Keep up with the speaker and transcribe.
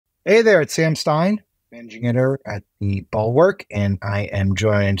Hey there, it's Sam Stein, managing editor at the Bulwark, and I am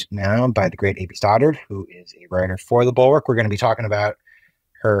joined now by the great A.B. Stoddard, who is a writer for the Bulwark. We're going to be talking about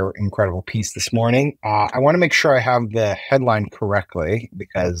her incredible piece this morning. I want to make sure I have the headline correctly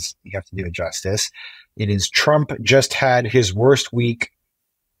because you have to do it justice. It is Trump just had his worst week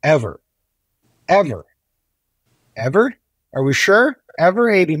ever. Ever. Ever? Are we sure? Ever,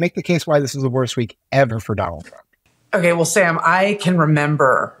 A.B.? Make the case why this is the worst week ever for Donald Trump. Okay, well, Sam, I can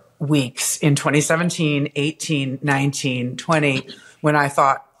remember weeks in 2017, 18, 19, 20, when I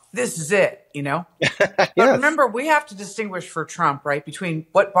thought, this is it, you know? But Yes. remember, we have to distinguish for Trump, right, between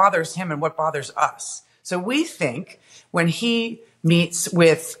what bothers him and what bothers us. So we think when he meets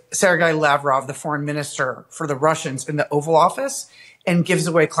with Sergei Lavrov, the foreign minister for the Russians in the Oval Office, and gives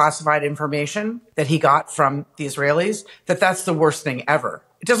away classified information that he got from the Israelis, that's the worst thing ever.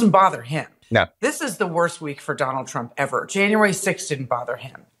 It doesn't bother him. No. This is the worst week for Donald Trump ever. January 6th didn't bother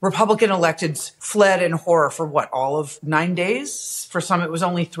him. Republican electeds fled in horror for what, all of 9 days? For some, it was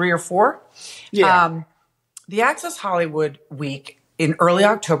only 3 or 4. Yeah. The Access Hollywood week in early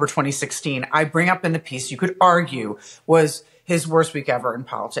October 2016, I bring up in the piece, you could argue, was his worst week ever in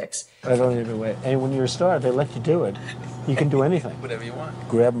politics. I don't even wait. And when you're a star, they let you do it. You can do anything. Whatever you want.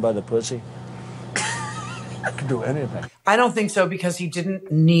 Grab him by the pussy. You can do anything. I don't think so because he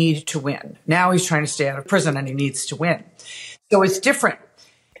didn't need to win. Now he's trying to stay out of prison and he needs to win. So it's different.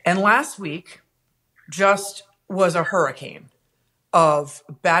 And last week just was a hurricane of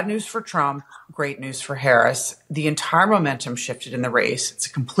bad news for Trump, great news for Harris. The entire momentum shifted in the race. It's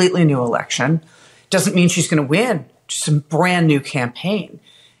a completely new election. Doesn't mean she's going to win. Just a brand new campaign.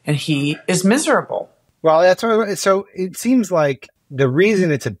 And he is miserable. Well, so it seems like the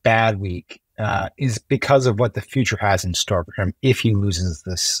reason it's a bad week is because of what the future has in store for him if he loses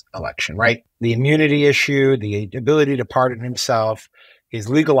this election, right? The immunity issue, the ability to pardon himself, his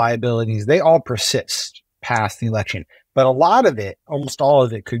legal liabilities, they all persist past the election. But a lot of it, almost all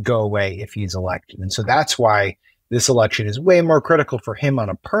of it, could go away if he's elected. And so that's why this election is way more critical for him on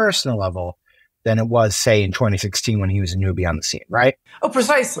a personal level than it was, say, in 2016 when he was a newbie on the scene, right? Oh,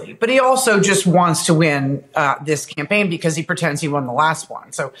 precisely. But he also just wants to win this campaign because he pretends he won the last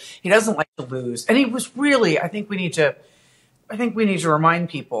one. So he doesn't like to lose. And he was really, I think we need to remind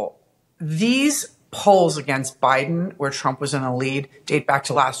people, these polls against Biden, where Trump was in the lead, date back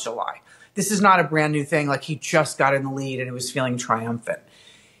to last July. This is not a brand new thing, like he just got in the lead and he was feeling triumphant.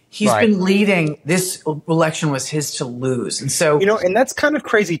 He's been leading. This election was his to lose. And so, and that's kind of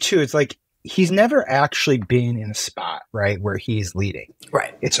crazy too. It's like, he's never actually been in a spot, right, where he's leading.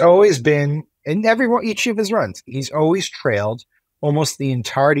 Right. It's always been in each of his runs. He's always trailed almost the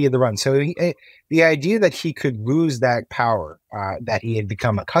entirety of the run. So the idea that he could lose that power that he had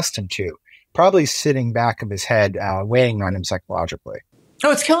become accustomed to, probably sitting back of his head, weighing on him psychologically. Oh,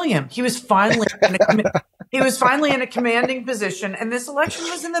 it's killing him. He was finally in a commanding position, and this election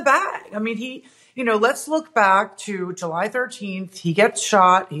was in the bag. I mean, let's look back to July 13th. He gets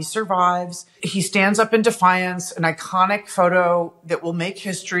shot. He survives. He stands up in defiance, an iconic photo that will make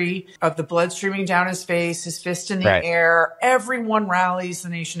history of the blood streaming down his face, his fist in the air. Everyone rallies. The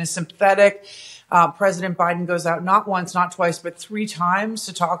nation is sympathetic. President Biden goes out not once, not twice, but 3 times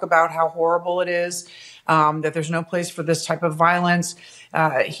to talk about how horrible it is, that there's no place for this type of violence.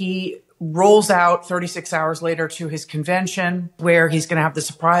 He rolls out 36 hours later to his convention where he's going to have the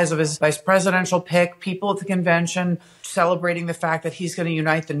surprise of his vice presidential pick, people at the convention celebrating the fact that he's going to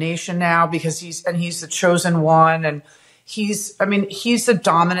unite the nation now because he's the chosen one. And he's the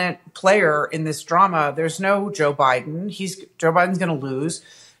dominant player in this drama. There's no Joe Biden. Joe Biden's going to lose.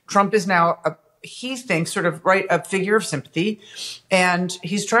 Trump is now he thinks sort of a figure of sympathy, and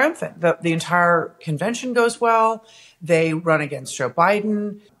he's triumphant. The entire convention goes well. They run against Joe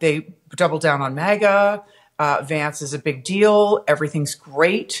Biden. They double down on MAGA. Vance is a big deal. Everything's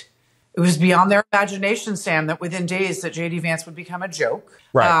great. It was beyond their imagination, Sam, that within days that J.D. Vance would become a joke,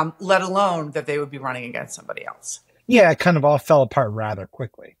 right. Let alone that they would be running against somebody else. Yeah, it kind of all fell apart rather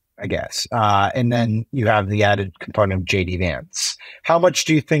quickly, I guess. And then you have the added component of J.D. Vance. How much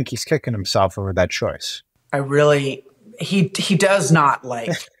do you think he's kicking himself over that choice? He does not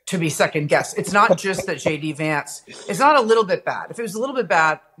like to be second guessed. It's not just that J.D. Vance, it's not a little bit bad. If it was a little bit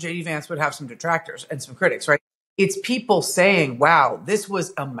bad, J.D. Vance would have some detractors and some critics, right? It's people saying, wow, this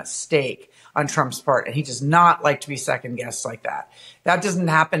was a mistake on Trump's part. And he does not like to be second guessed like that. That doesn't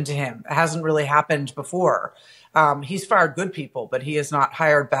happen to him. It hasn't really happened before. He's fired good people, but he has not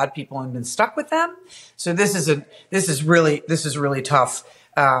hired bad people and been stuck with them. So this is really tough.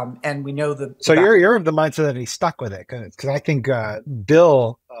 And we know So you're of the mindset that he's stuck with it, because I think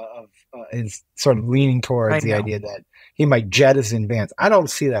Bill is sort of leaning towards the idea that he might jettison Vance. I don't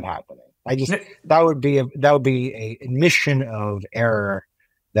see that happening. That would be a admission of error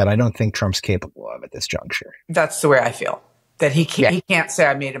that I don't think Trump's capable of at this juncture. That's the way I feel. That he can't say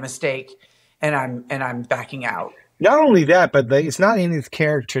I made a mistake and I'm backing out. Not only that, but it's not in his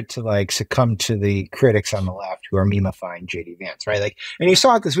character to like succumb to the critics on the left who are memifying JD Vance, right? Like, and you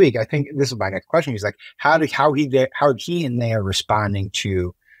saw it this week. I think this is my next question. He's like, how he and they are responding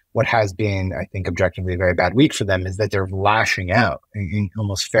to what has been, I think, objectively a very bad week for them, is that they're lashing out in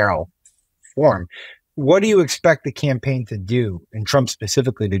almost feral form. What do you expect the campaign to do, and Trump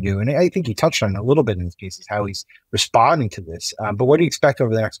specifically to do? And I think he touched on it a little bit in his cases, how he's responding to this. But what do you expect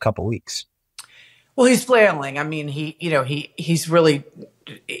over the next couple of weeks? Well, he's flailing. I mean, he's really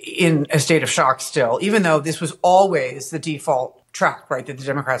in a state of shock still, even though this was always the default track, right, that the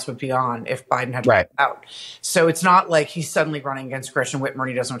Democrats would be on if Biden had right out. So it's not like he's suddenly running against Gretchen Whitmer and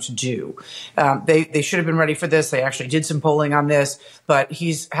he doesn't know what to do. They should have been ready for this. They actually did some polling on this, but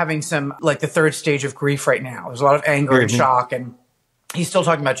he's having some, like, the third stage of grief right now. There's a lot of anger and shock, and he's still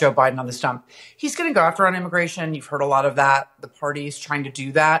talking about Joe Biden on the stump. He's going to go after on immigration. You've heard a lot of that. The party's trying to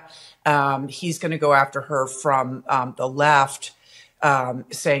do that. He's going to go after her from the left,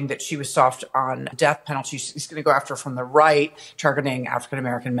 saying that she was soft on death penalties. He's going to go after her from the right, targeting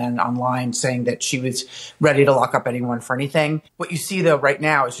African-American men online, saying that she was ready to lock up anyone for anything. What you see, though, right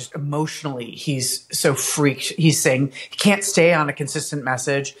now is just emotionally, he's so freaked. He's saying he can't stay on a consistent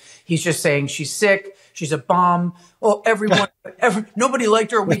message. He's just saying she's sick. She's a bomb. Oh, nobody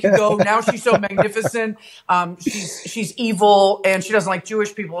liked her a week ago. Now she's so magnificent. She's evil, and she doesn't like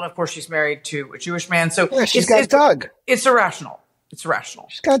Jewish people. And of course, she's married to a Jewish man. So yeah, she's got Doug. It's irrational. It's rational.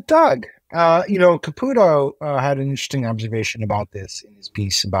 She's got Doug. Caputo had an interesting observation about this in his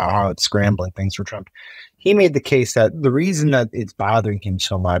piece about how it's scrambling things for Trump. He made the case that the reason that it's bothering him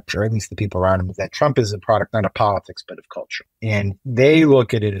so much, or at least the people around him, is that Trump is a product not of politics, but of culture. And they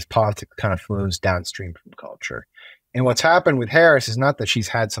look at it as politics kind of flows downstream from culture. And what's happened with Harris is not that she's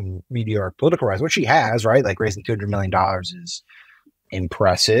had some meteoric political rise, which she has, right? Like raising $200 million is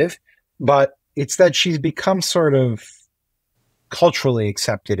impressive, but it's that she's become sort of culturally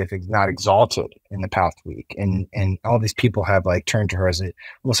accepted, if not exalted, in the past week, and all these people have like turned to her as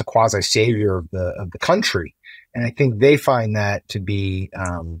almost a quasi savior of the country, and I think they find that to be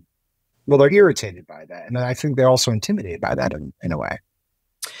they're irritated by that, and I think they're also intimidated by that in a way.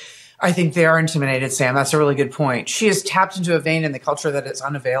 I think they are intimidated, Sam. That's a really good point. She has tapped into a vein in the culture that is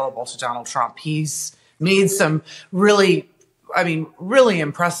unavailable to Donald Trump. He's made some really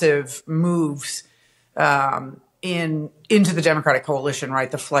impressive moves into the Democratic coalition, right?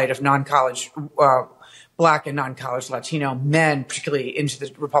 The flight of non-college Black and non-college Latino men, particularly into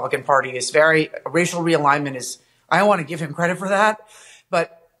the Republican Party, is racial realignment is, I don't want to give him credit for that,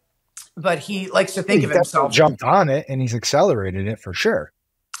 but he likes to think of himself. Jumped on it and he's accelerated it for sure.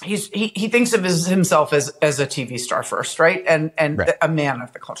 He thinks of himself as a TV star first, right? And right. A man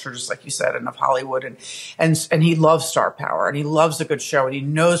of the culture, just like you said, and of Hollywood, and he loves star power, and he loves a good show, and he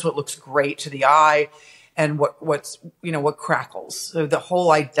knows what looks great to the eye, and what crackles. So that's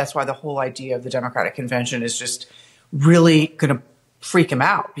why the whole idea of the Democratic convention is just really going to freak him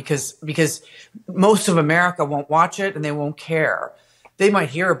out, because most of America won't watch it and they won't care. They might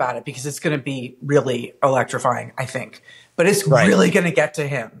hear about it because it's going to be really electrifying, I think. But it's really going to get to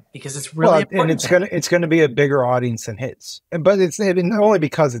him because it's really important. And it's going to be a bigger audience than his. But it's only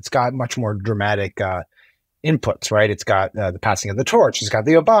because it's got much more dramatic inputs, right? It's got the passing of the torch. It's got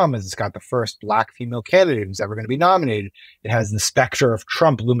the Obamas. It's got the first Black female candidate who's ever going to be nominated. It has the specter of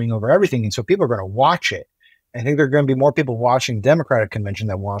Trump looming over everything. And so people are going to watch it. I think there are going to be more people watching the Democratic convention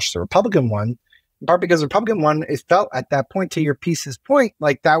than watch the Republican one, in part because the Republican one, it felt at that point, to your piece's point,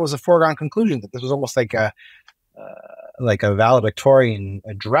 like that was a foregone conclusion, that this was almost like a valedictorian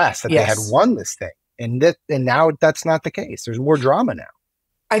address, that they had won this thing. And now that's not the case. There's more drama now.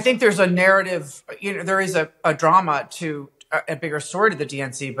 I think there's a narrative, there is a drama to a bigger story to the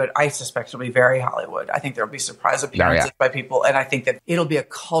DNC, but I suspect it'll be very Hollywood. I think there'll be surprise appearances by people. And I think that it'll be a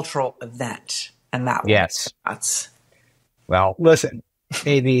cultural event. And that nuts. Well, listen,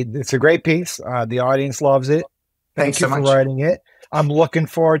 Amy, it's a great piece. The audience loves it. Thank you so much for writing it. I'm looking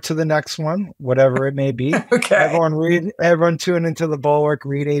forward to the next one, whatever it may be. Okay. Everyone tune into the Bulwark,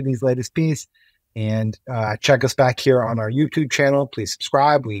 read Amy's latest piece, and check us back here on our YouTube channel. Please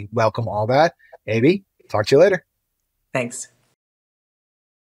subscribe. We welcome all that. Amy, talk to you later. Thanks.